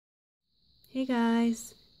Hey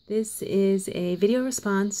guys, this is a video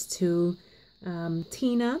response to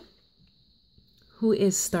Tina, who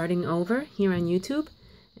is starting over here on YouTube,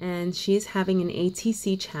 and she is having an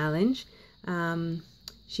ATC challenge.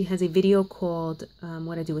 She has a video called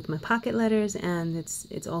What I Do With My Pocket Letters, and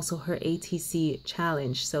it's also her ATC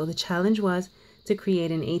challenge. So the challenge was to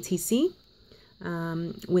create an ATC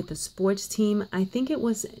with a sports team. I think it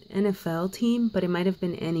was NFL team, but it might have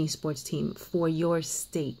been any sports team for your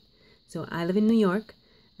state. So I live in New York,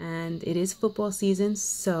 and it is football season,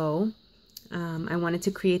 so I wanted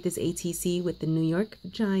to create this ATC with the New York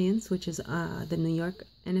Giants, which is the New York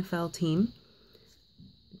NFL team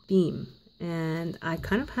theme. And I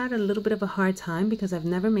kind of had a little bit of a hard time because I've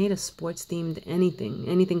never made a sports themed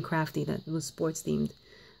anything crafty that was sports themed.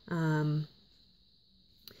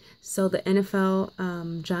 So the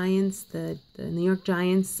NFL Giants, the New York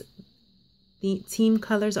Giants, the team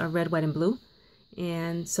colors are red, white, and blue.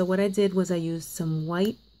 And so what I did was I used some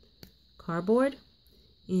white cardboard,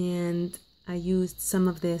 and I used some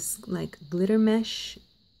of this like glitter mesh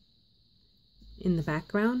in the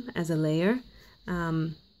background as a layer.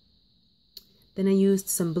 Then I used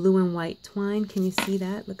some blue and white twine. Can you see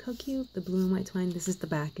that? Look how cute, the blue and white twine. This is the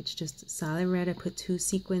back. It's just solid red. I put 2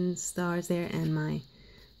 sequin stars there and my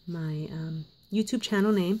YouTube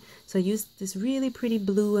channel name. So I used this really pretty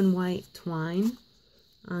blue and white twine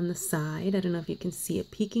on the side. I don't know if you can see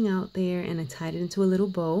it peeking out there, and I tied it into a little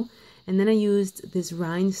bow. And then I used this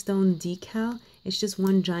rhinestone decal. It's just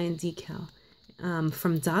one giant decal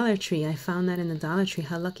from Dollar Tree. I found that in the Dollar Tree.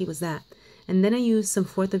 How lucky was that? And then I used some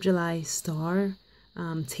 4th of July star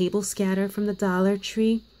table scatter from the Dollar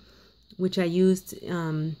Tree, which I used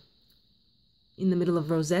in the middle of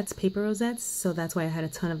rosettes, paper rosettes. So that's why I had a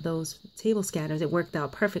ton of those table scatters. It worked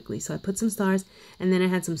out perfectly. So I put some stars, and then I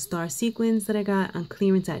had some star sequins that I got on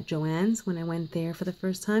clearance at Joann's when I went there for the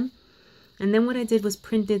first time. And then what I did was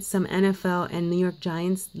printed some NFL and New York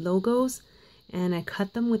Giants logos, and I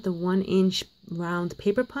cut them with the 1-inch round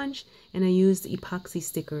paper punch, and I used epoxy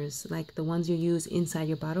stickers like the ones you use inside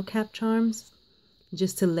your bottle cap charms,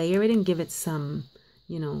 just to layer it and give it some,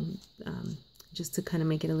 just to kind of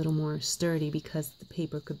make it a little more sturdy because the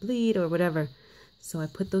paper could bleed or whatever. So I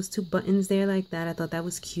put those 2 buttons there like that. I thought that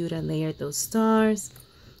was cute. I layered those stars.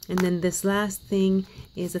 And then this last thing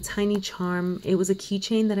is a tiny charm. It was a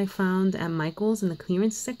keychain that I found at Michael's in the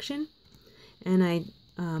clearance section. And I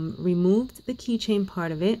removed the keychain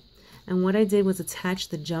part of it. And what I did was attach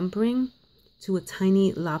the jump ring to a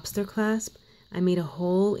tiny lobster clasp. I made a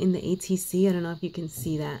hole in the ATC. I don't know if you can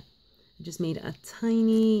see that. I just made a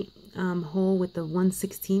tiny hole with the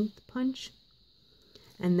 1/16 punch,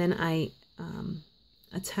 and then I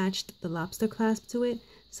attached the lobster clasp to it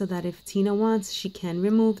so that if Tina wants, she can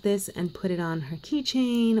remove this and put it on her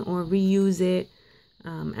keychain or reuse it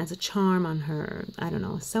as a charm on her, I don't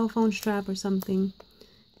know, a cell phone strap or something.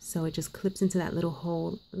 So it just clips into that little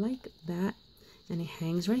hole like that, and it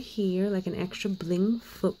hangs right here like an extra bling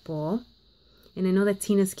football. And I know that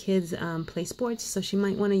Tina's kids play sports, so she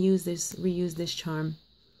might want to reuse this charm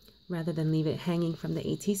rather than leave it hanging from the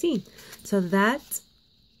ATC. So that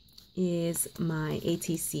is my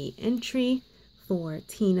ATC entry for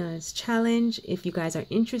Tina's challenge. If you guys are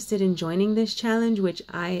interested in joining this challenge, which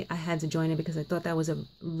I had to join it because I thought that was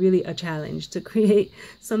really a challenge to create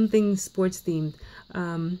something sports themed.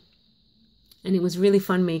 And it was really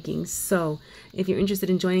fun making. So if you're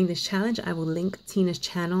interested in joining this challenge, I will link Tina's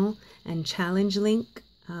channel and challenge link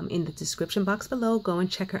in the description box below. Go and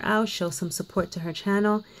check her out. Show some support to her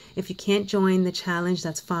channel. If you can't join the challenge,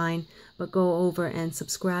 that's fine. But go over and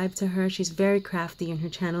subscribe to her. She's very crafty and her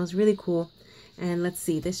channel is really cool. And let's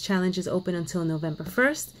see, this challenge is open until November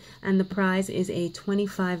 1st. And the prize is a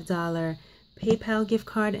 $25 PayPal gift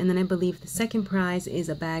card. And then I believe the second prize is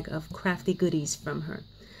a bag of crafty goodies from her.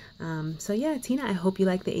 So yeah, Tina, I hope you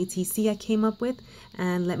like the ATC I came up with,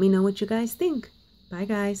 and let me know what you guys think. Bye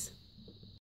guys.